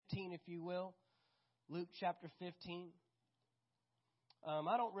15, if you will. Luke chapter 15.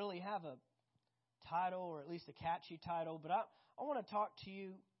 I don't really have a title, or at least a catchy title, but I want to talk to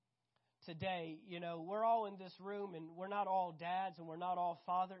you today. You know, we're all in this room, and we're not all dads, and we're not all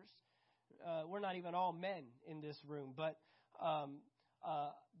fathers. We're not even all men in this room, but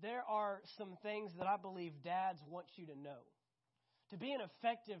there are some things that I believe dads want you to know. To be an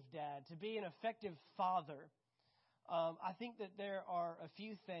effective dad, to be an effective father, I think that there are a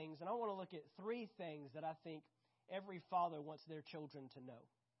few things, and I want to look at 3 things that I think every father wants their children to know.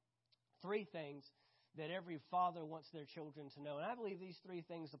 3 things that every father wants their children to know. And I believe these 3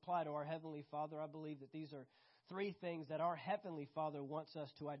 things apply to our Heavenly Father. I believe that these are 3 things that our Heavenly Father wants us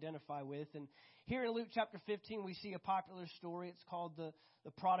to identify with. And here in Luke chapter 15, we see a popular story. It's called the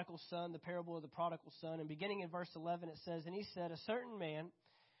prodigal son, the parable of the prodigal son. And beginning in verse 11, it says, "And he said, a certain man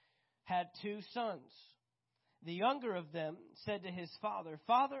had 2 sons. The younger of them said to his father,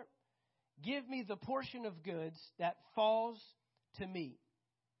 'Father, give me the portion of goods that falls to me,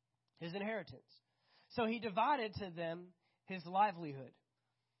 his inheritance.' So he divided to them his livelihood.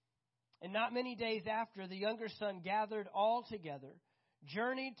 And not many days after, the younger son gathered all together,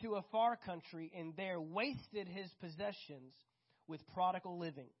 journeyed to a far country, and there wasted his possessions with prodigal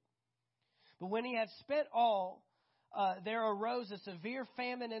living. But when he had spent all, there arose a severe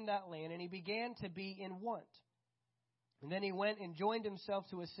famine in that land, and he began to be in want. And then he went and joined himself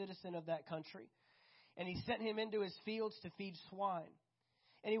to a citizen of that country, and he sent him into his fields to feed swine.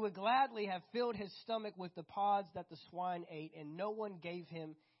 And he would gladly have filled his stomach with the pods that the swine ate, and no one gave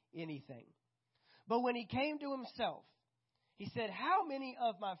him anything. But when he came to himself, he said, how many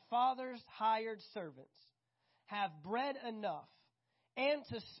of my father's hired servants have bread enough and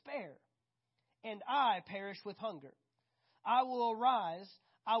to spare, and I perish with hunger? I will arise,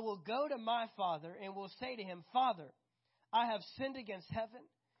 I will go to my father, and will say to him, Father, I have sinned against heaven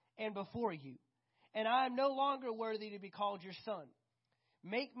and before you, and I am no longer worthy to be called your son.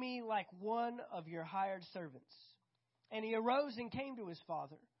 Make me like one of your hired servants. And he arose and came to his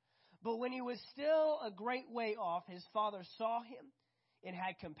father. But when he was still a great way off, his father saw him and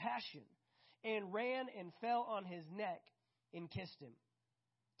had compassion, and ran and fell on his neck and kissed him.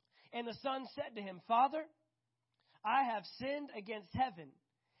 And the son said to him, Father, I have sinned against heaven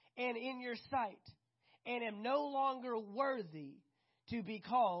and in your sight, and am no longer worthy to be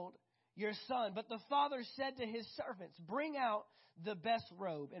called your son. But the father said to his servants, Bring out the best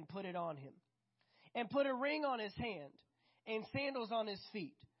robe and put it on him, and put a ring on his hand and sandals on his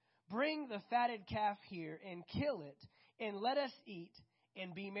feet. Bring the fatted calf here and kill it, and let us eat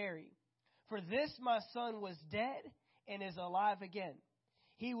and be merry. For this my son was dead and is alive again.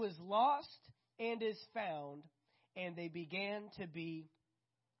 He was lost and is found, and they began to be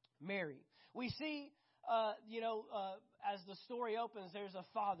merry. We see, as the story opens, there's a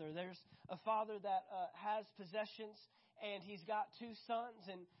father. There's a father that has possessions, and he's got 2 sons.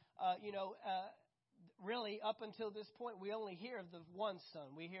 And, really, up until this point, we only hear of the one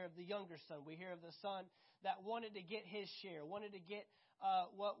son. We hear of the younger son. We hear of the son that wanted to get his share, wanted to get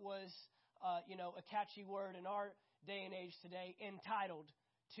what was, a catchy word in our day and age today, entitled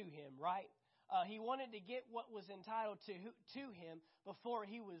to him, right? He wanted to get what was entitled to him before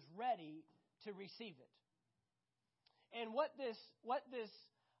he was ready to receive it. And what this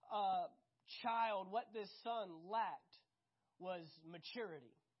child, what this son lacked was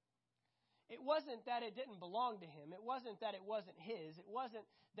maturity. It wasn't that it didn't belong to him. It wasn't that it wasn't his. It wasn't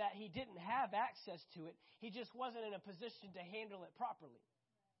that he didn't have access to it. He just wasn't in a position to handle it properly.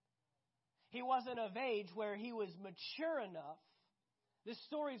 He wasn't of age where he was mature enough. This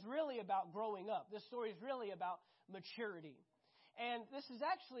story is really about growing up. This story is really about maturity. And this is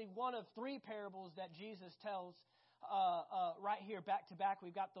actually one of 3 parables that Jesus tells right here back to back.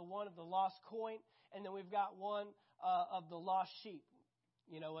 We've got the one of the lost coin, and then we've got one of the lost sheep.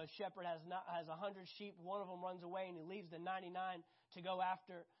 You know, a shepherd has 100 sheep. One of them runs away, and he leaves the 99 to go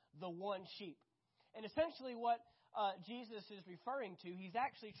after the one sheep. And essentially what Jesus is referring to, he's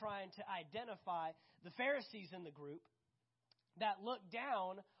actually trying to identify the Pharisees in the group that look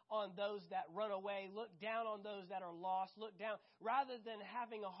down on those that run away, look down on those that are lost, look down, rather than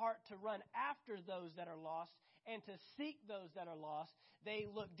having a heart to run after those that are lost and to seek those that are lost. They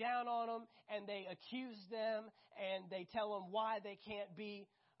look down on them, and they accuse them, and they tell them why they can't be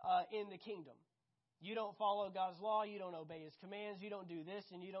in the kingdom. You don't follow God's law, you don't obey His commands, you don't do this,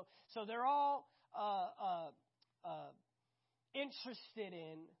 and you don't. So they're all interested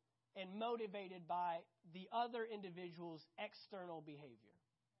in and motivated by the other individual's external behavior.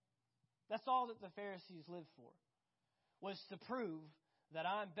 That's all that the Pharisees lived for, was to prove that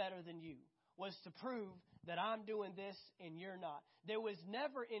I'm better than you, was to prove that I'm doing this and you're not. There was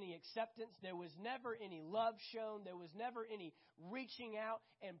never any acceptance. There was never any love shown. There was never any reaching out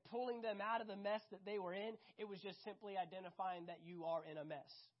and pulling them out of the mess that they were in. It was just simply identifying that you are in a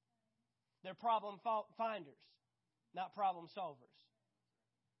mess. They're problem finders, not problem solvers.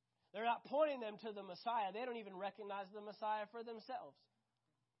 They're not pointing them to the Messiah. They don't even recognize the Messiah for themselves.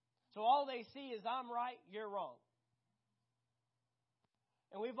 So all they see is I'm right, you're wrong.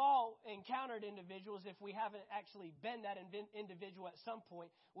 And we've all encountered individuals, if we haven't actually been that individual at some point,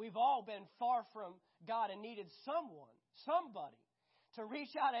 we've all been far from God and needed somebody, to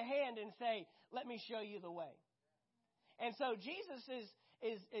reach out a hand and say, let me show you the way. And so Jesus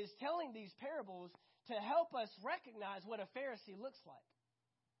is telling these parables to help us recognize what a Pharisee looks like.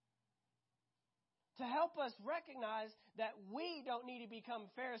 To help us recognize that we don't need to become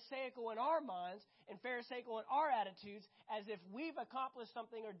Pharisaical in our minds and Pharisaical in our attitudes as if we've accomplished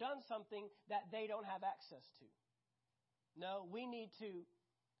something or done something that they don't have access to. No, we need to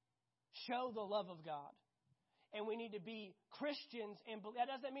show the love of God. And we need to be Christians. And that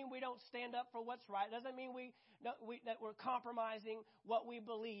doesn't mean we don't stand up for what's right. It doesn't mean that we're compromising what we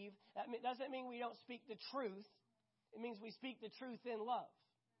believe. That doesn't mean we don't speak the truth. It means we speak the truth in love.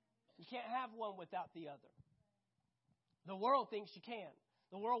 You can't have one without the other. The world thinks you can.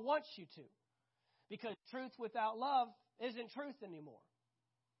 The world wants you to. Because truth without love isn't truth anymore.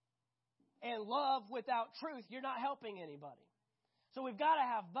 And love without truth, you're not helping anybody. So we've got to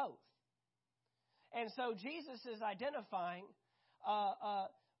have both. And so Jesus is identifying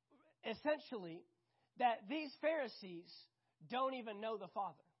essentially that these Pharisees don't even know the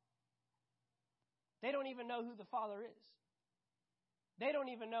Father. They don't even know who the Father is. They don't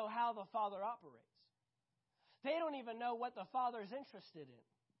even know how the Father operates. They don't even know what the Father is interested in.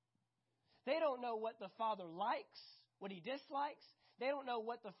 They don't know what the Father likes, what He dislikes. They don't know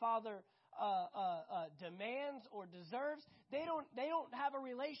what the Father demands or deserves. They don't have a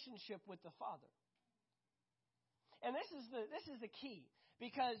relationship with the Father. And this is the key,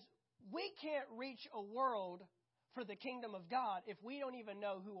 because we can't reach a world for the kingdom of God if we don't even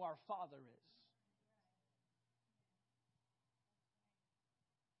know who our Father is.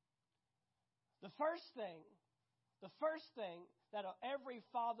 The first thing that every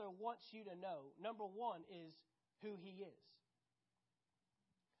father wants you to know, number one, is who he is.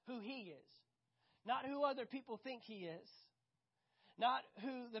 Who he is. Not who other people think he is. Not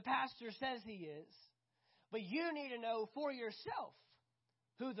who the pastor says he is. But you need to know for yourself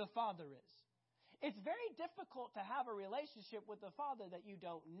who the Father is. It's very difficult to have a relationship with the Father that you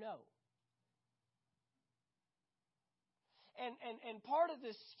don't know. And part of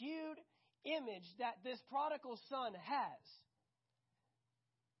the skewed image that this prodigal son has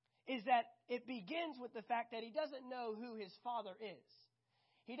is that it begins with the fact that he doesn't know who his father is.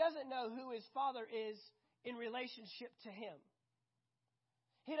 He doesn't know who his father is in relationship to him.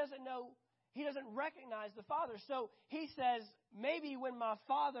 He doesn't recognize the Father. So he says, maybe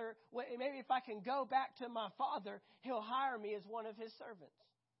if I can go back to my father, he'll hire me as one of his servants.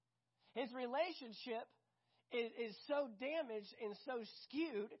 His relationship is so damaged and so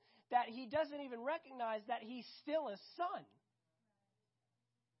skewed that he doesn't even recognize that he's still a son.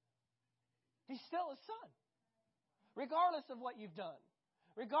 He's still a son. Regardless of what you've done.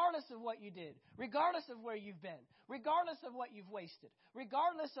 Regardless of what you did. Regardless of where you've been. Regardless of what you've wasted.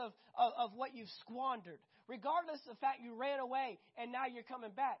 Regardless of what you've squandered. Regardless of the fact you ran away and now you're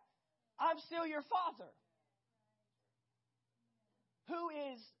coming back. I'm still your Father. Who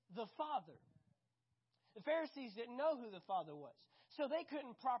is the Father? The Pharisees didn't know who the Father was. So they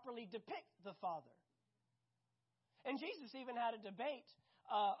couldn't properly depict the Father. And Jesus even had a debate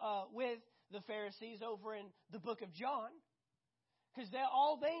with the Pharisees over in the book of John. Because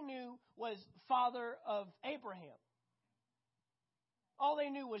all they knew was Father of Abraham. All they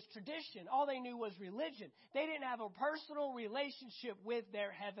knew was tradition. All they knew was religion. They didn't have a personal relationship with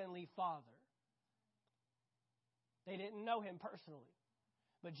their heavenly Father. They didn't know Him personally.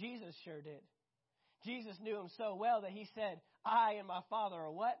 But Jesus sure did. Jesus knew Him so well that He said, I and my Father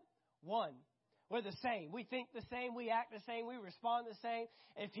are what? One. We're the same. We think the same. We act the same. We respond the same.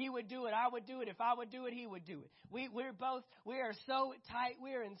 If He would do it, I would do it. If I would do it, He would do it. We are so tight.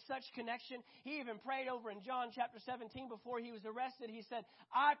 We are in such connection. He even prayed over in John chapter 17 before He was arrested. He said,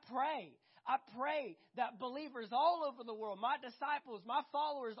 I pray that believers all over the world, my disciples, my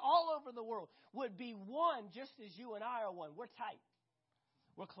followers all over the world would be one just as you and I are one. We're tight.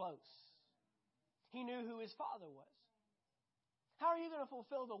 We're close. He knew who His Father was. How are you going to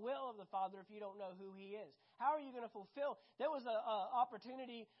fulfill the will of the Father if you don't know who He is? How are you going to fulfill? There was an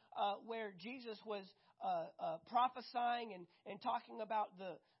opportunity where Jesus was prophesying and talking about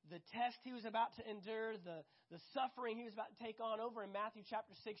the test he was about to endure, the suffering he was about to take on over in Matthew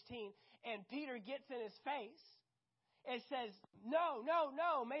chapter 16. And Peter gets in his face and says, no,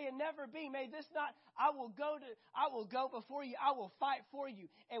 may it never be. May this not, I will go before you. I will fight for you.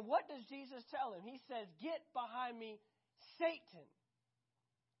 And what does Jesus tell him? He says, get behind me, Satan.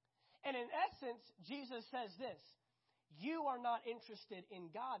 And in essence, Jesus says this: you are not interested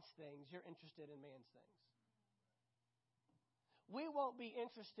in God's things. You're interested in man's things. We won't be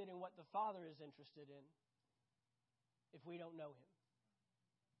interested in what the Father is interested in if we don't know Him.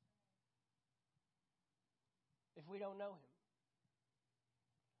 If we don't know Him.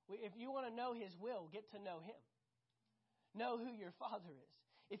 If you want to know His will, get to know Him. Know who your Father is.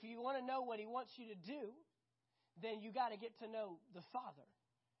 If you want to know what He wants you to do, then you got to get to know the Father.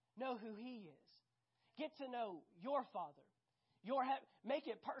 Know who He is. Get to know your Father. Make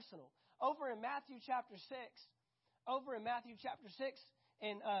it personal. Over in Matthew chapter 6,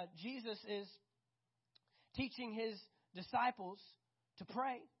 and Jesus is teaching His disciples to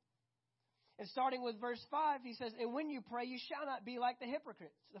pray. And starting with verse 5, He says, and when you pray, you shall not be like the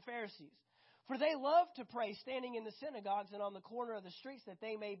hypocrites, the Pharisees. For they love to pray standing in the synagogues and on the corner of the streets, that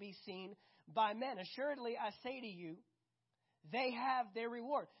they may be seen by men. Assuredly, I say to you, they have their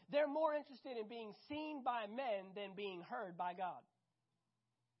reward. They're more interested in being seen by men than being heard by God.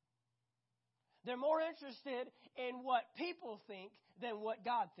 They're more interested in what people think than what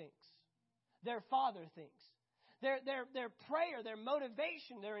God thinks, their Father thinks. Their prayer, their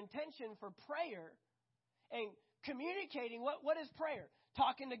motivation, their intention for prayer and communicating. What is prayer?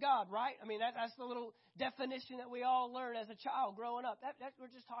 Talking to God, right? I mean, that's the little definition that we all learn as a child growing up. We're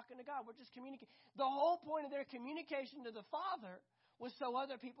just talking to God. We're just communicating. The whole point of their communication to the Father was so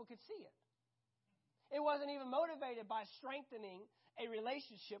other people could see it. It wasn't even motivated by strengthening a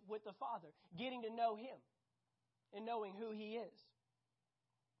relationship with the Father, getting to know Him and knowing who He is.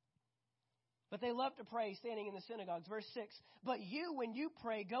 But they love to pray standing in the synagogues. Verse 6, but you, when you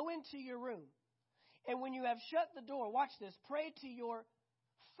pray, go into your room. And when you have shut the door, watch this, pray to your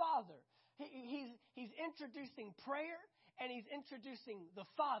Father. He's introducing prayer, and He's introducing the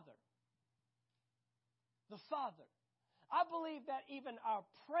Father. The Father. I believe that even our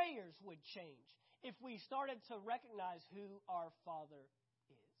prayers would change if we started to recognize who our Father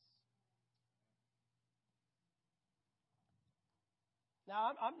is.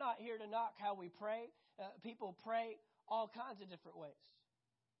 Now, I'm not here to knock how we pray. People pray all kinds of different ways.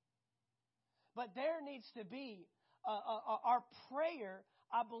 But there needs to be our prayer,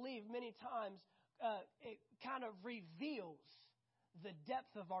 I believe, many times it kind of reveals the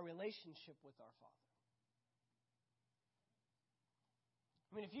depth of our relationship with our Father.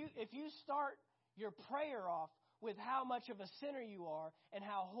 I mean, if you start your prayer off with how much of a sinner you are and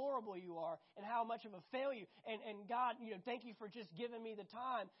how horrible you are and how much of a failure, and God, thank you for just giving me the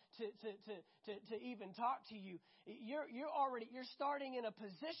time to even talk to you. You're starting in a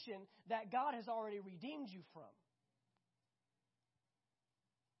position that God has already redeemed you from.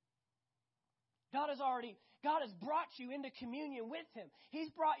 God has brought you into communion with Him. He's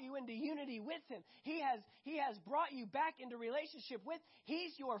brought you into unity with Him. He has brought you back into relationship with.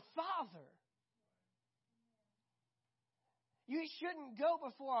 He's your Father. You shouldn't go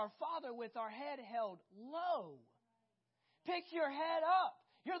before our Father with our head held low. Pick your head up.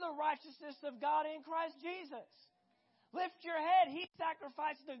 You're the righteousness of God in Christ Jesus. Lift your head. He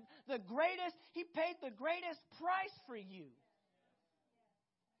sacrificed the greatest. He paid the greatest price for you.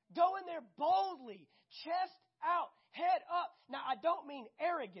 Go in there boldly, chest out, head up. Now, I don't mean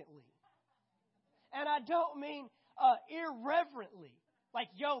arrogantly. And I don't mean irreverently.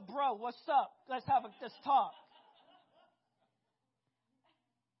 Like, yo, bro, what's up? Let's talk.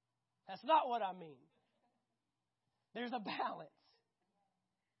 That's not what I mean. There's a balance.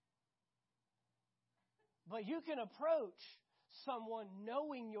 But you can approach someone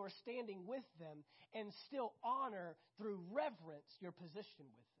knowing you're standing with them and still honor through reverence your position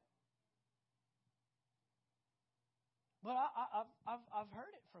with them. But I've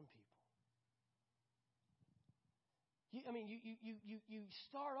heard it from people. You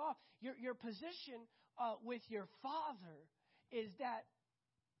start off your position with your Father is that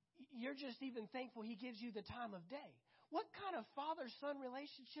you're just even thankful He gives you the time of day. What kind of father-son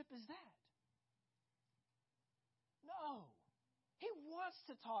relationship is that? No. He wants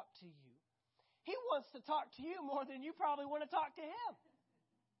to talk to you. He wants to talk to you more than you probably want to talk to Him.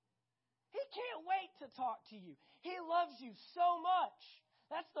 He can't wait to talk to you. He loves you so much.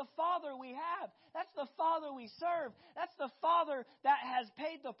 That's the Father we have. That's the Father we serve. That's the Father that has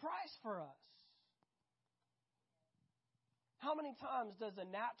paid the price for us. How many times does a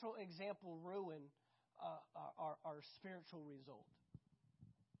natural example ruin our spiritual result?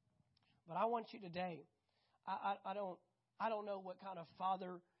 But I want you today, I don't know what kind of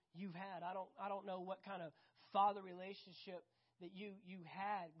father you've had. I don't know what kind of father relationship that you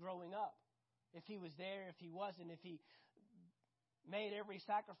had growing up. If he was there, if he wasn't, if he made every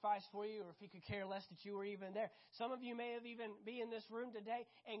sacrifice for you, or if he could care less that you were even there. Some of you may have even be in this room today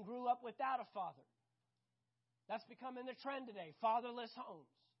and grew up without a father. That's becoming the trend today, fatherless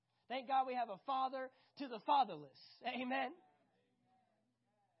homes. Thank God we have a father to the fatherless. Amen.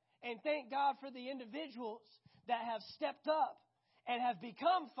 And thank God for the individuals that have stepped up and have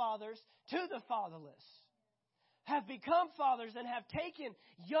become fathers to the fatherless. Have become fathers and have taken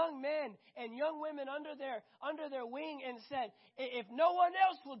young men and young women under their wing and said, if no one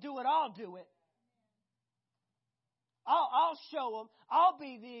else will do it, I'll do it. I'll show them. I'll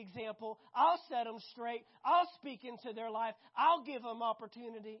be the example. I'll set them straight. I'll speak into their life. I'll give them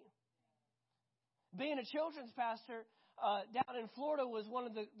opportunity. Being a children's pastor down in Florida was one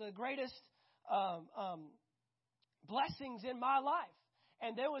of the greatest blessings in my life.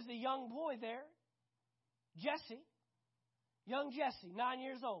 And there was a young boy there, Jesse, young Jesse, 9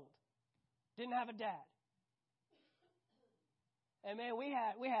 years old, didn't have a dad. And man, we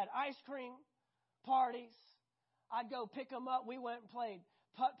had ice cream parties. I'd go pick him up. We went and played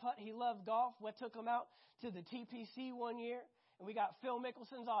putt-putt. He loved golf. We took him out to the TPC one year, and we got Phil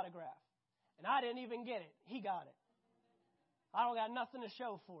Mickelson's autograph. And I didn't even get it. He got it. I don't got nothing to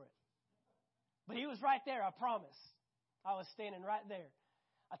show for it. But he was right there, I promise. I was standing right there.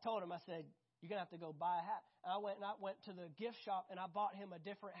 I told him, I said, you're going to have to go buy a hat. And I went to the gift shop, and I bought him a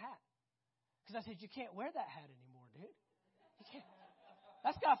different hat. Because I said, you can't wear that hat anymore, dude. You can't.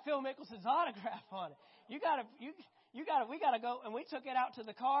 That's got Phil Mickelson's autograph on it. We got to go. And we took it out to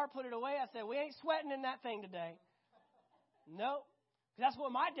the car, put it away. I said, we ain't sweating in that thing today. Nope. That's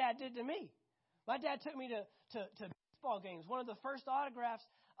what my dad did to me. My dad took me to baseball games. One of the first autographs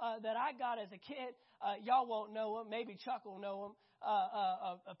that I got as a kid, y'all won't know him. Maybe Chuck will know him.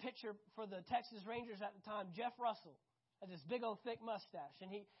 A pitcher for the Texas Rangers at the time, Jeff Russell, had this big old thick mustache.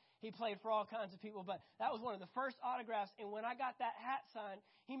 And he played for all kinds of people. But that was one of the first autographs. And when I got that hat signed,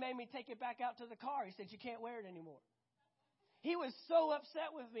 he made me take it back out to the car. He said, you can't wear it anymore. He was so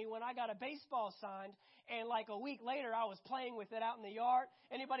upset with me when I got a baseball signed, and like a week later, I was playing with it out in the yard.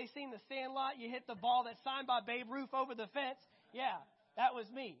 Anybody seen The Sandlot? You hit the ball that's signed by Babe Ruth over the fence? Yeah, that was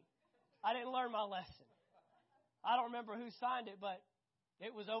me. I didn't learn my lesson. I don't remember who signed it, but it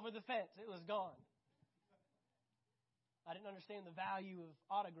was over the fence. It was gone. I didn't understand the value of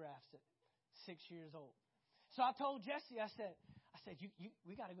autographs at 6 years old. So I told Jesse, I said,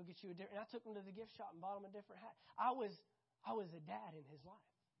 we got to go get you a different. And I took him to the gift shop and bought him a different hat. I was a dad in his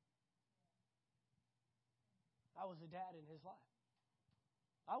life. I was a dad in his life.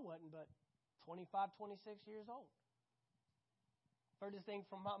 I wasn't but 25, 26 years old. Furthest thing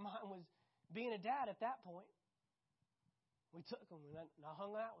from my mind was being a dad at that point. We took him and I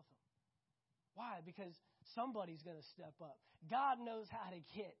hung out with him. Why? Because somebody's going to step up. God knows how to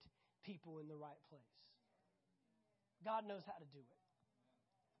get people in the right place. God knows how to do it.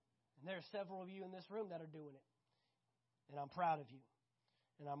 And there are several of you in this room that are doing it. And I'm proud of you.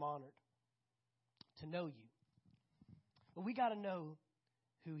 And I'm honored to know you. But we got to know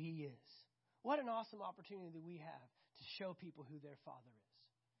who He is. What an awesome opportunity that we have to show people who their Father is.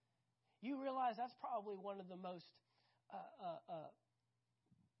 You realize that's probably one of the most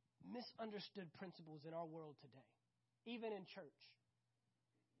misunderstood principles in our world today, even in church,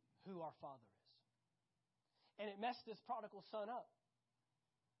 who our Father is. And it messed this prodigal son up.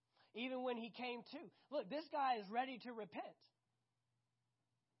 Even when he came to. Look, this guy is ready to repent.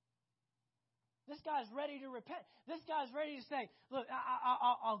 This guy's ready to repent. This guy's ready to say, look,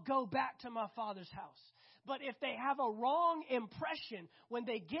 I'll go back to my father's house. But if they have a wrong impression, when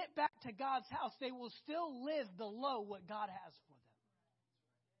they get back to God's house, they will still live below what God has for them.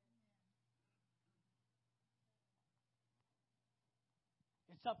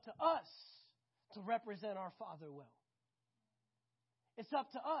 It's up to us to represent our Father well. It's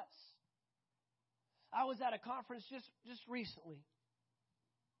up to us. I was at a conference just recently,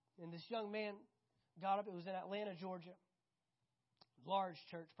 and this young man got up. It was in Atlanta, Georgia. Large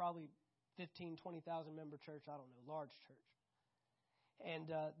church, probably 15, 20,000 member church. I don't know, large church. And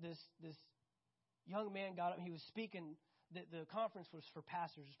this young man got up. He was speaking. The conference was for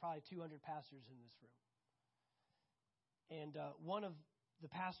pastors. There's probably 200 pastors in this room. And one of the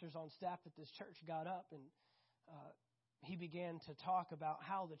pastors on staff at this church got up, and he began to talk about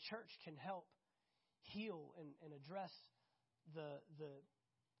how the church can help heal and address the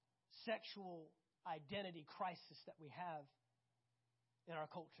sexual identity crisis that we have in our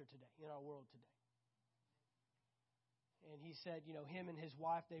culture today, in our world today. And he said, him and his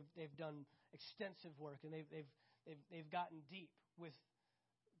wife, they've done extensive work, and they've gotten deep with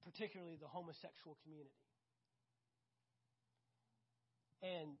particularly the homosexual community.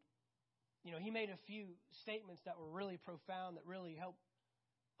 And he made a few statements that were really profound, that really helped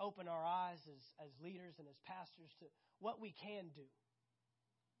open our eyes as leaders and as pastors to what we can do.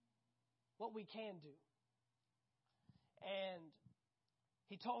 What we can do. And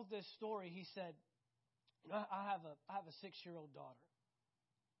he told this story. He said, I have a 6-year-old daughter.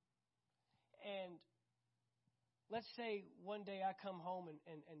 And let's say one day I come home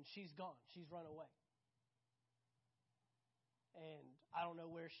and she's gone. She's run away. And I don't know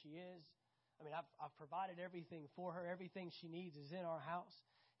where she is. I mean, I've provided everything for her. Everything she needs is in our house.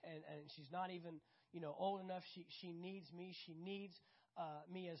 And she's not even, old enough. She needs me. She needs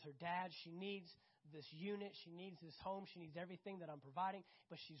me as her dad. She needs this unit. She needs this home. She needs everything that I'm providing.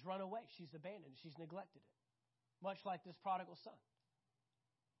 But she's run away. She's abandoned. She's neglected it. Much like this prodigal son.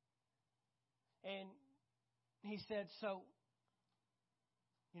 And he said, so,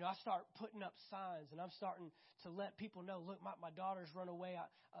 I start putting up signs, and I'm starting to let people know, look, my daughter's run away.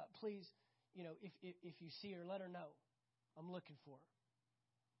 Please, if you see her, let her know. I'm looking for her.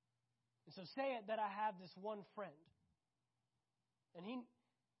 And so say it that I have this one friend. And he,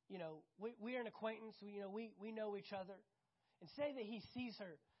 we're an acquaintance. We know each other. And say that he sees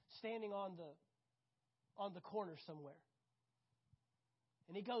her standing on the corner somewhere.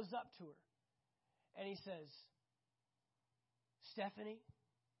 And he goes up to her. And he says, Stephanie,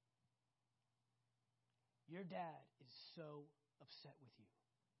 your dad is so upset with you.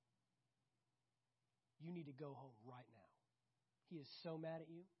 You need to go home right now. He is so mad at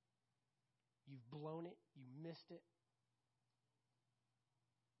you. You've blown it. You missed it.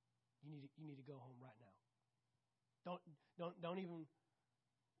 You need to go home right now.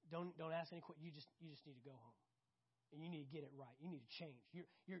 Don't ask any questions. You just need to go home. And you need to get it right. You need to change.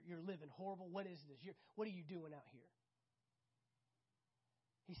 You're living horrible. What is this? What are you doing out here?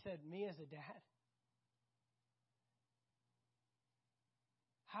 He said, me as a dad,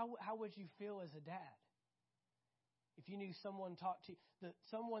 how would you feel as a dad if you knew someone talked to you,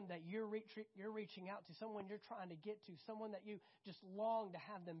 someone that you're reaching out to, someone you're trying to get to, someone that you just long to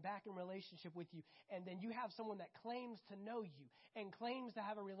have them back in relationship with you, and then you have someone that claims to know you and claims to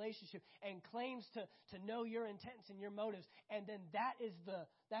have a relationship and claims to know your intents and your motives, and then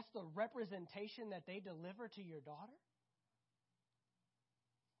that's the representation that they deliver to your daughter?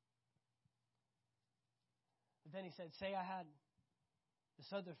 But then he said, say I had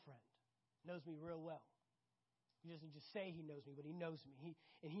this other friend, knows me real well. He doesn't just say he knows me, but he knows me.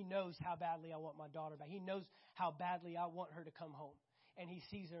 He knows how badly I want my daughter back. He knows how badly I want her to come home. And he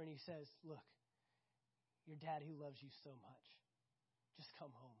sees her and he says, look, your dad who loves you so much, just come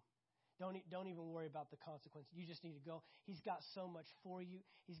home. Don't even worry about the consequences. You just need to go. He's got so much for you.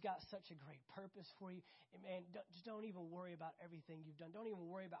 He's got such a great purpose for you. And man, just don't even worry about everything you've done. Don't even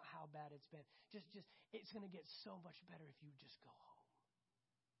worry about how bad it's been. Just it's going to get so much better if you just go home.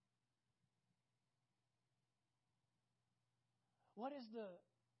 What is the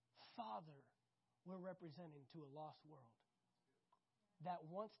father we're representing to a lost world that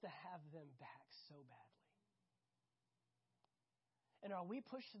wants to have them back so badly? And are we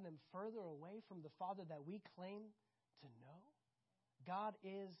pushing them further away from the Father that we claim to know? God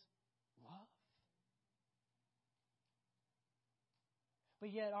is love.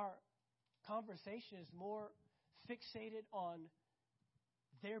 But yet our conversation is more fixated on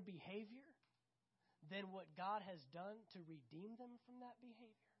their behavior than what God has done to redeem them from that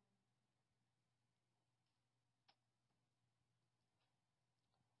behavior.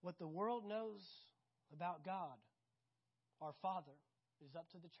 What the world knows about God, our Father, is up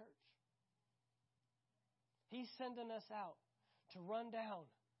to the church. He's sending us out to run down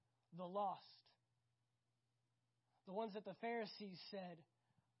the lost. The ones that the Pharisees said,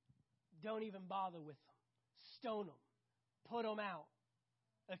 don't even bother with them. Stone them. Put them out.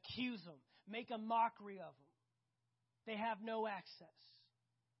 Accuse them. Make a mockery of them. They have no access.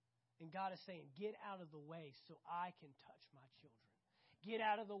 And God is saying, get out of the way so I can touch my children. Get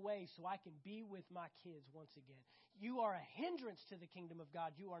out of the way so I can be with my kids once again. You are a hindrance to the kingdom of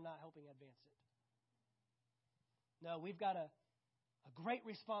God. You are not helping advance it. No, we've got a great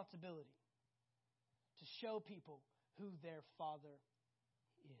responsibility to show people who their Father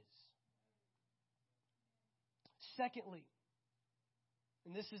is. Secondly,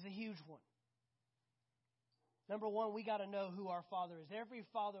 and this is a huge one. Number one, we got to know who our Father is. Every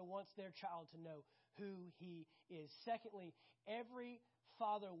father wants their child to know who he is. Secondly, every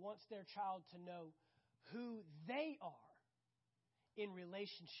father wants their child to know who they are in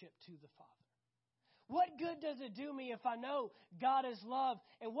relationship to the Father. What good does it do me if I know God is love?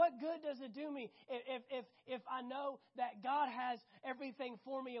 And what good does it do me if I know that God has everything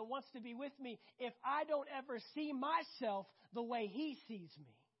for me and wants to be with me if I don't ever see myself the way He sees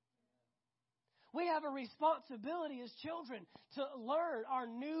me? We have a responsibility as children to learn our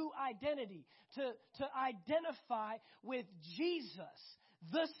new identity, to identify with Jesus,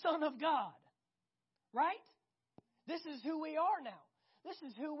 the Son of God. Right? This is who we are now. This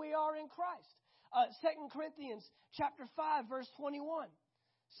is who we are in Christ. 2 Corinthians chapter 5, verse 21.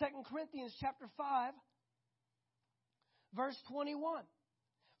 2 Corinthians chapter 5, verse 21.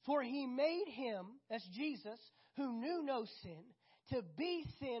 For He made Him, that's Jesus, who knew no sin, to be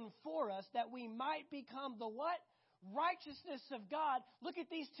sin for us, that we might become the what? Righteousness of God. Look at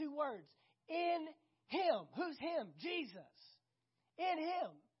these two words. In Him. Who's Him? Jesus. In Him.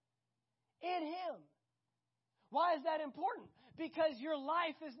 In Him. Why is that important? Because your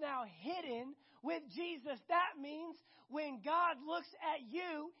life is now hidden with Jesus. That means when God looks at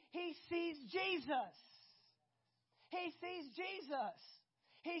you, He sees Jesus. He sees Jesus.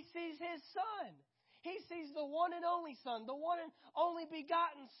 He sees His Son. He sees the one and only Son, the one and only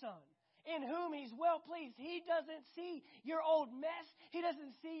begotten Son, in whom He's well pleased. He doesn't see your old mess. He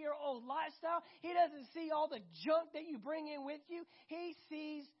doesn't see your old lifestyle. He doesn't see all the junk that you bring in with you. He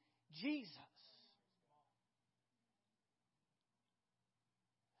sees Jesus.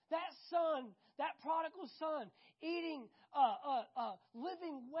 That son, that prodigal son, eating,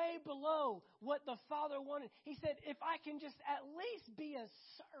 living way below what the father wanted. He said, if I can just at least be a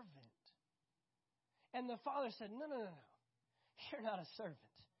servant. And the father said, no. You're not a servant.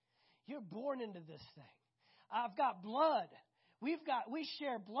 You're born into this thing. I've got blood. We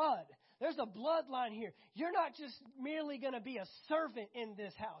share blood. There's a bloodline here. You're not just merely going to be a servant in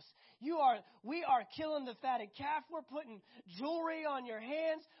this house. We are killing the fatted calf. We're putting jewelry on your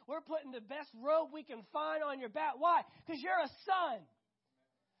hands. We're putting the best robe we can find on your back. Why? Because you're a son.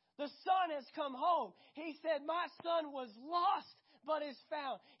 The son has come home. He said, my son was lost, but is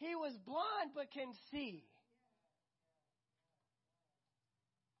found. He was blind, but can see.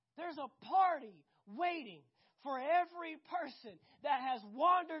 There's a party waiting for every person that has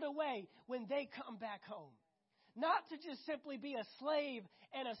wandered away when they come back home. Not to just simply be a slave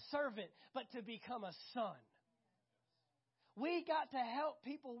and a servant, but to become a son. We got to help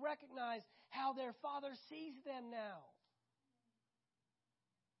people recognize how their Father sees them now.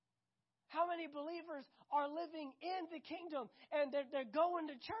 How many believers are living in the kingdom and they're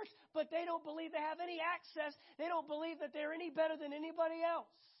going to church, but they don't believe they have any access. They don't believe that they're any better than anybody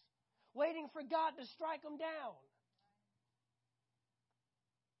else. Waiting for God to strike them down.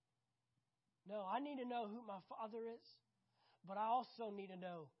 No, I need to know who my Father is, but I also need to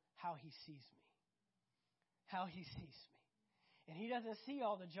know how He sees me. How He sees me. And He doesn't see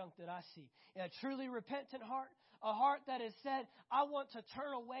all the junk that I see. A truly repentant heart, a heart that has said, I want to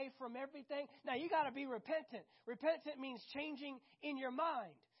turn away from everything. Now, you got to be repentant. Repentant means changing in your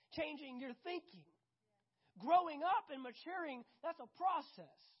mind, changing your thinking. Growing up and maturing, that's a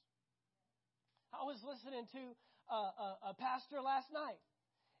process. I was listening to a pastor last night,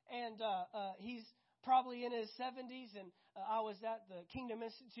 and he's probably in his 70s, and I was at the Kingdom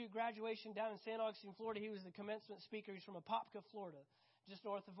Institute graduation down in St. Augustine, Florida. He was the commencement speaker. He's from Apopka, Florida, just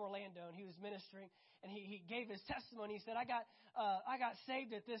north of Orlando, and he was ministering, and he gave his testimony. He said, I got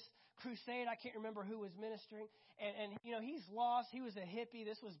saved at this crusade. I can't remember who was ministering, and you know, he's lost. He was a hippie.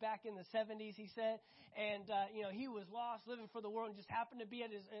 This was back in the 70s, he said, and you know, he was lost, living for the world, and just happened to be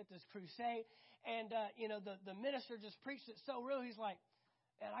at this crusade. And, you know, the minister just preached it so real. He's like,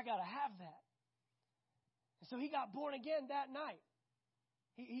 man, I got to have that. And so he got born again that night.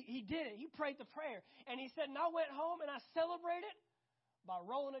 He did it. He prayed the prayer. And he said, and I went home and I celebrated by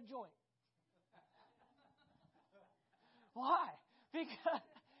rolling a joint. Why?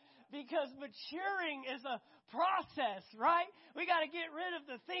 Because maturing is a process, right? We got to get rid of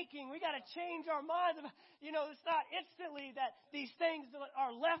the thinking. We got to change our minds. You know, it's not instantly that these things are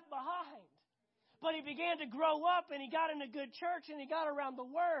left behind. But he began to grow up, and he got in a good church, and he got around the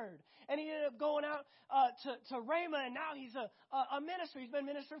Word. And he ended up going out to Rhema, and now he's a minister. He's been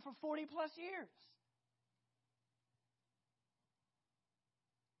ministering for 40-plus years.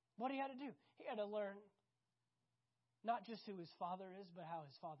 What he had to do? He had to learn not just who his father is, but how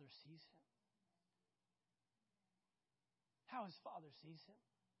his father sees him. How his father sees him.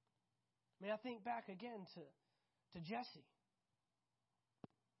 I mean, I think back again to Jesse.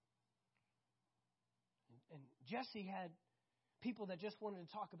 And Jesse had people that just wanted to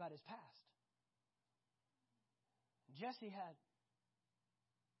talk about his past. Jesse had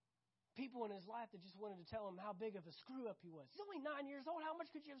people in his life that just wanted to tell him how big of a screw-up he was. He's only 9 years old. How much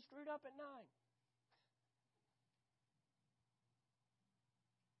could you have screwed up at 9?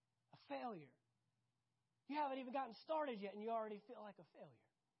 failure. You haven't even gotten started yet, and you already feel like a failure.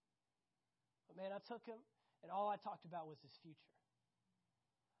 But man, I took him, and all I talked about was his future.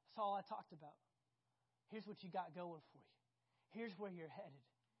 That's all I talked about. Here's what you got going for you. Here's where you're headed.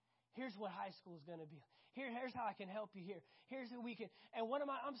 Here's what high school is going to be. Here's how I can help you here. Here's who we can. And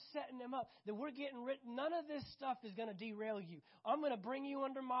I'm setting them up that we're getting rid. None of this stuff is going to derail you. I'm going to bring you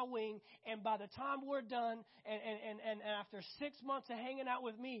under my wing. And by the time we're done, and after 6 months of hanging out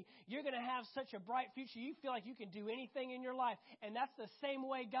with me, you're going to have such a bright future. You feel like you can do anything in your life. And that's the same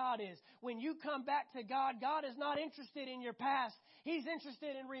way God is. When you come back to God, God is not interested in your past. He's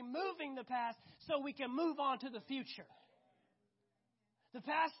interested in removing the past so we can move on to the future. The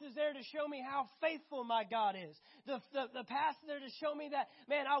past is there to show me how faithful my God is. The past is there to show me that,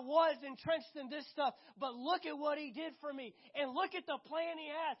 man, I was entrenched in this stuff, but look at what He did for me. And look at the plan He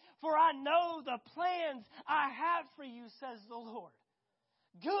has. For I know the plans I have for you, says the Lord.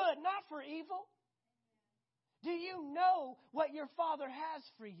 Good, not for evil. Do you know what your Father has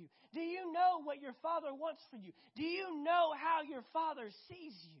for you? Do you know what your Father wants for you? Do you know how your Father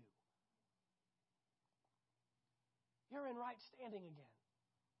sees you? You're in right standing again.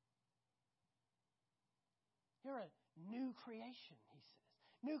 You're a new creation, He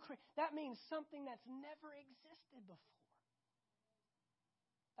says. That means something that's never existed before.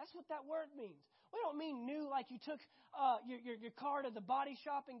 That's what that word means. We don't mean new like you took your car to the body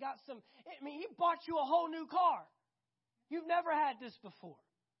shop and got some. I mean, He bought you a whole new car. You've never had this before.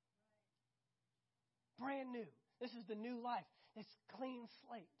 Brand new. This is the new life. It's clean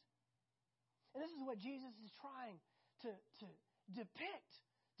slate. And this is what Jesus is trying to depict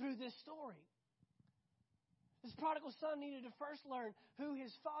through this story. This prodigal son needed to first learn who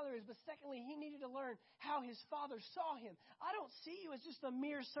his father is, but secondly, he needed to learn how his father saw him. I don't see you as just a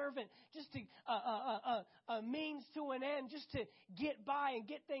mere servant, just a means to an end, just to get by and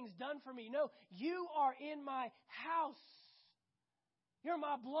get things done for me. No, you are in my house. You're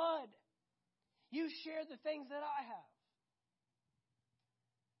my blood. You share the things that I have.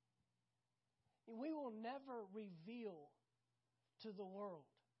 And we will never reveal to the world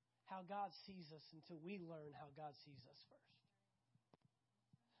how God sees us until we learn how God sees us first.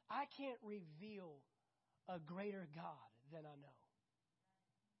 I can't reveal a greater God than I know.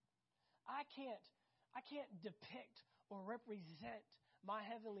 I can't depict or represent my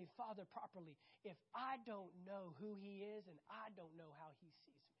Heavenly Father properly if I don't know who He is and I don't know how He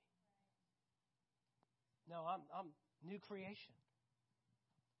sees me. No, I'm new creation.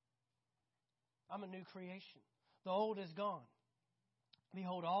 I'm a new creation. The old is gone.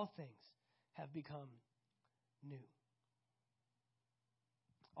 Behold, all things have become new.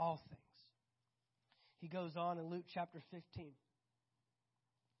 All things. He goes on in Luke chapter 15.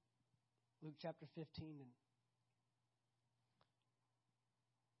 Luke chapter 15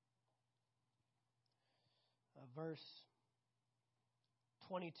 and verse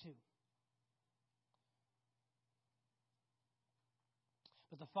 22.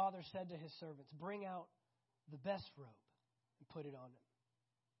 But the father said to his servants, "Bring out the best robe and put it on him.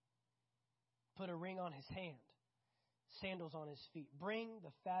 Put a ring on his hand, sandals on his feet. Bring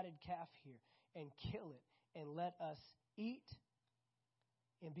the fatted calf here and kill it, and let us eat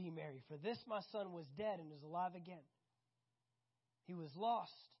and be merry. For this my son was dead and is alive again. He was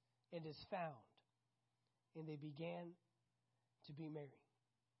lost and is found." And they began to be merry.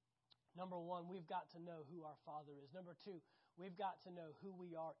 Number one, we've got to know who our Father is. Number two, we've got to know who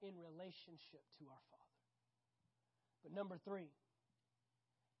we are in relationship to our Father. But number three,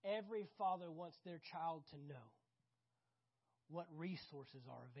 every father wants their child to know what resources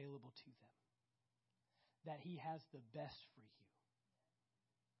are available to them, that He has the best for you.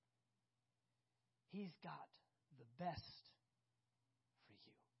 He's got the best for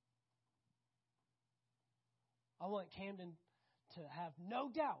you. I want Camden to have no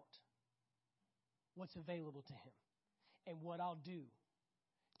doubt what's available to him and what I'll do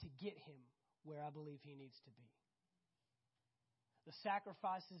to get him where I believe he needs to be. The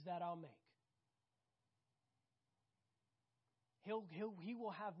sacrifices that I'll make. He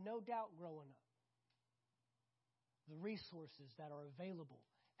will have no doubt growing up the resources that are available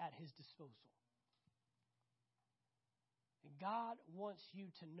at his disposal. And God wants you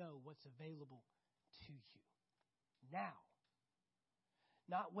to know what's available to you now.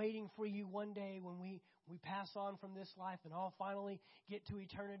 Not waiting for you one day when we pass on from this life and I'll finally get to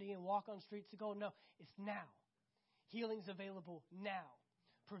eternity and walk on streets of gold. No, it's now. Healing's available now.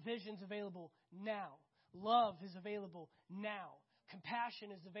 Provision's available now. Love is available now.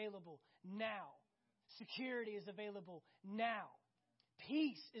 Compassion is available now. Security is available now.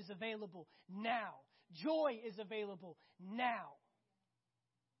 Peace is available now. Joy is available now.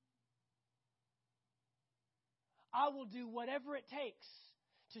 I will do whatever it takes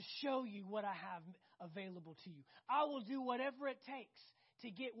to show you what I have available to you. I will do whatever it takes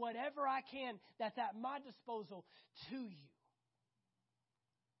to get whatever I can that's at my disposal to you.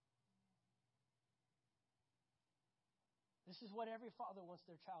 This is what every father wants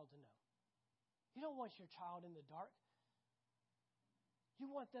their child to know. You don't want your child in the dark. You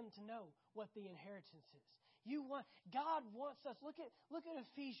want them to know what the inheritance is. God wants us. Look at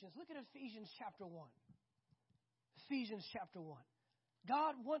Ephesians. Look at Ephesians chapter 1. Ephesians chapter 1.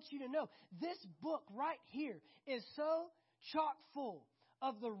 God wants you to know this book right here is so chock full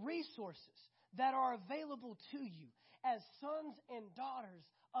of the resources that are available to you as sons and daughters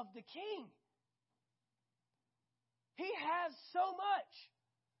of the King. He has so much.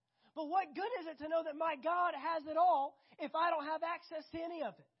 But what good is it to know that my God has it all if I don't have access to any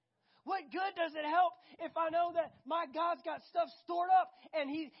of it? What good does it help if I know that my God's got stuff stored up and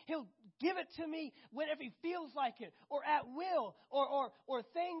He'll give it to me whenever He feels like it or at will or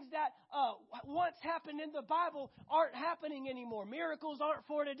things that once happened in the Bible aren't happening anymore. Miracles aren't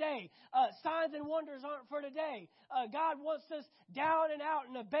for today. Signs and wonders aren't for today. God wants us down and out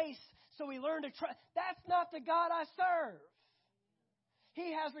in a base so we learn to trust. That's not the God I serve.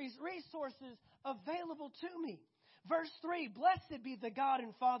 He has resources available to me. Verse 3, blessed be the God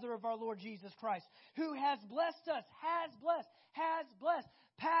and Father of our Lord Jesus Christ, who has blessed us, has blessed,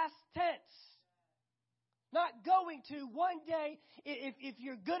 past tense. Not going to, one day, if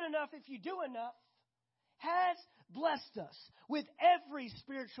you're good enough, if you do enough, has blessed us with every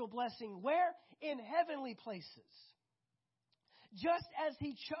spiritual blessing. Where? In heavenly places. Just as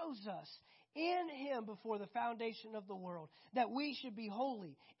He chose us in Him before the foundation of the world, that we should be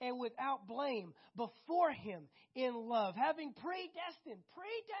holy and without blame before Him in love, having predestined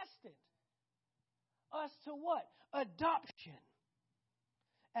us to what? Adoption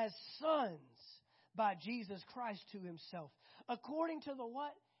as sons by Jesus Christ to Himself, according to the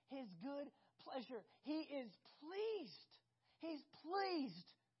what? His good pleasure. He is pleased. He's pleased.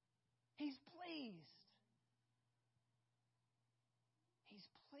 He's pleased. He's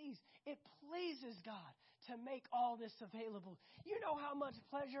pleased. It pleases God to make all this available. You know how much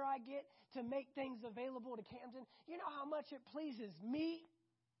pleasure I get to make things available to Camden? You know how much it pleases me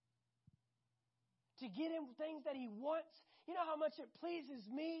to get him things that he wants? You know how much it pleases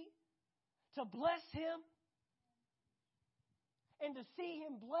me to bless him and to see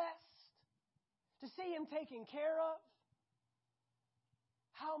him blessed, to see him taken care of?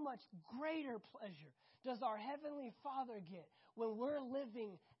 How much greater pleasure does our Heavenly Father get when we're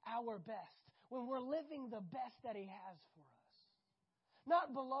living our best, when we're living the best that He has for us?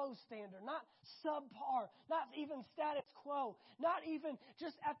 Not below standard, not subpar, not even status quo, not even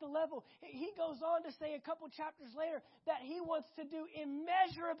just at the level. He goes on to say a couple chapters later that He wants to do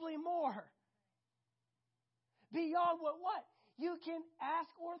immeasurably more beyond what you can ask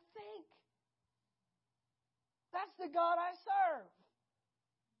or think. That's the God I serve.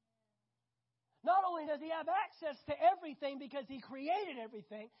 Not only does He have access to everything because He created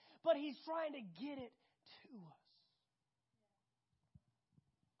everything, but He's trying to get it to us.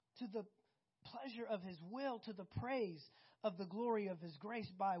 To the pleasure of His will, to the praise of the glory of His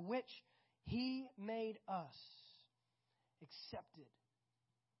grace, by which He made us accepted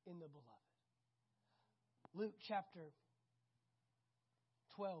in the Beloved. Luke chapter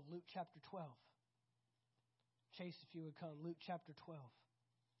 12. Luke chapter 12. Chase, if you would come. Luke chapter 12.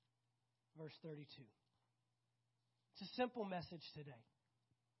 Verse 32. It's a simple message today.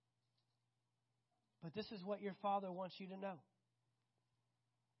 But this is what your Father wants you to know.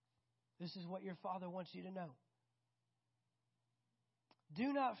 This is what your Father wants you to know.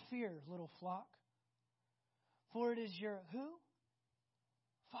 Do not fear, little flock, for it is your who?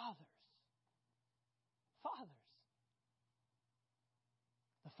 Father's.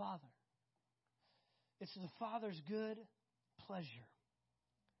 The Father. It's the Father's good pleasure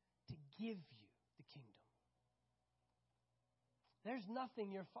to give you the kingdom. There's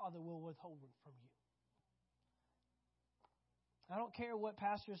nothing your Father will withhold from you. I don't care what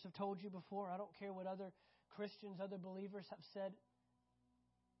pastors have told you before. I don't care what other Christians, other believers have said.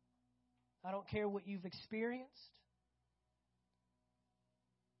 I don't care what you've experienced.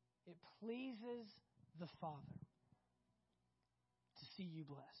 It pleases the Father to see you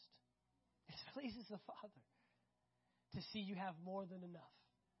blessed. It pleases the Father to see you have more than enough.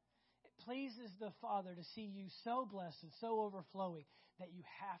 Pleases the Father to see you so blessed and so overflowing that you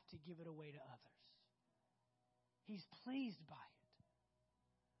have to give it away to others. He's pleased by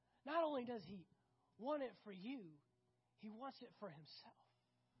it. Not only does He want it for you, He wants it for Himself.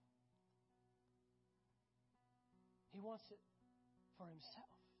 He wants it for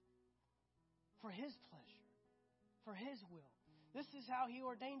Himself, for His pleasure. for His will. This is how He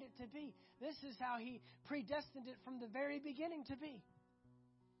ordained it to be. This is how He predestined it from the very beginning to be.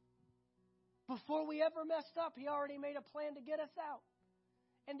 Before we ever messed up, He already made a plan to get us out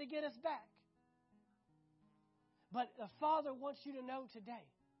and to get us back. But the Father wants you to know today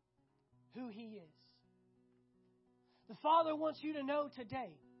who He is. The Father wants you to know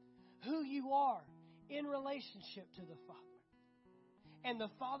today who you are in relationship to the Father. And the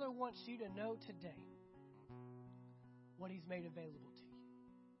Father wants you to know today what He's made available to you.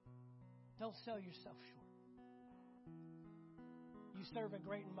 Don't sell yourself short. You serve a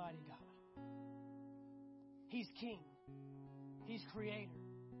great and mighty God. He's King. He's Creator.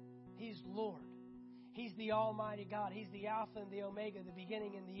 He's Lord. He's the Almighty God. He's the Alpha and the Omega, the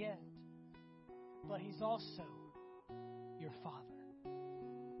beginning and the end. But He's also your Father.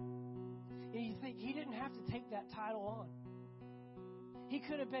 And you think He didn't have to take that title on. He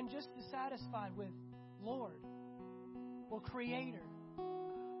could have been just as satisfied with Lord or Creator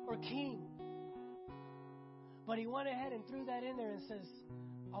or King. But He went ahead and threw that in there and says,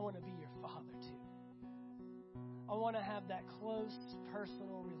 I want to be your Father too. I want to have that close,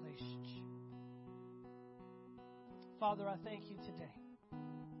 personal relationship. Father, I thank You today.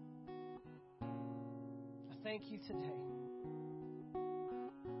 I thank You today.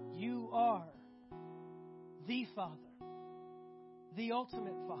 You are the Father, the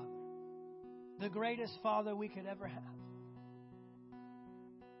ultimate Father, the greatest Father we could ever have.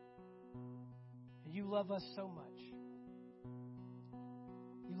 And You love us so much.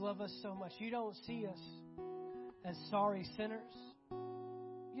 You love us so much. You don't see us as sorry sinners.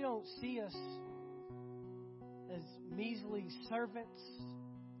 You don't see us as measly servants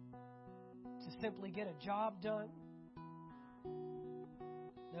to simply get a job done.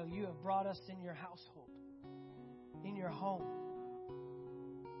 No, You have brought us in Your household, in Your home,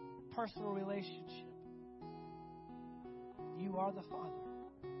 personal relationship. You are the Father.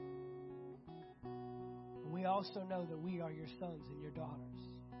 And we also know that we are Your sons and Your daughters.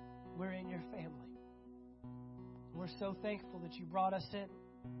 We're in Your family. We're so thankful that You brought us in.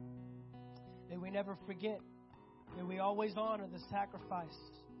 May we never forget. May we always honor the sacrifice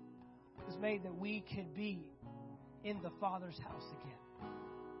that was made that we could be in the Father's house again.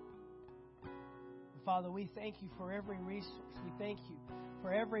 And Father, we thank You for every resource. We thank You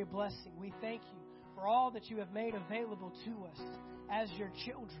for every blessing. We thank You for all that You have made available to us as Your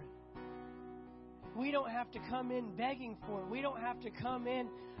children. We don't have to come in begging for it. We don't have to come in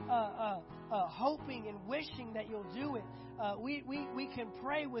hoping and wishing that You'll do it. We can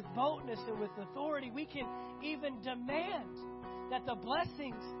pray with boldness and with authority. We can even demand that the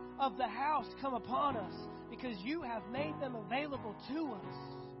blessings of the house come upon us because You have made them available to us.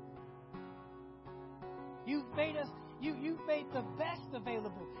 You've made the best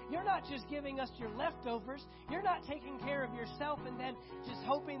available. You're not just giving us Your leftovers. You're not taking care of yourself and then just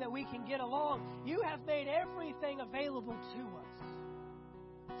hoping that we can get along. You have made everything available to us.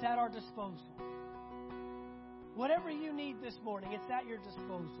 It's at our disposal. Whatever you need this morning, it's at Your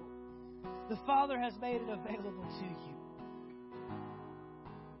disposal. The Father has made it available to you.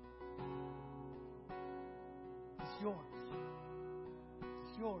 It's yours.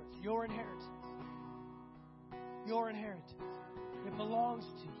 It's yours. Your inheritance. Your inheritance. It belongs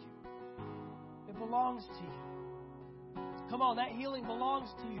to You. It belongs to You. Come on, that healing belongs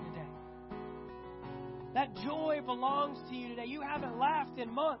to you today. That joy belongs to you today. You haven't laughed in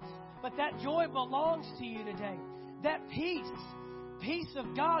months, but that joy belongs to you today. That peace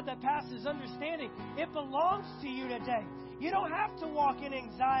of God that passes understanding, it belongs to you today. You don't have to walk in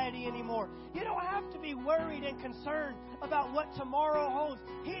anxiety anymore. You don't have to be worried and concerned about what tomorrow holds.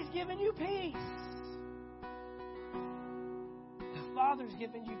 He's given you peace. The Father's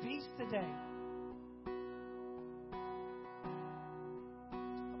given you peace today.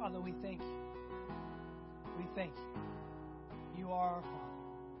 Father, we thank You. We thank You. You are our Father.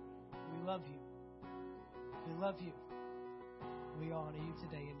 We love You. We love You. We honor You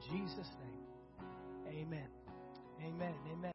today in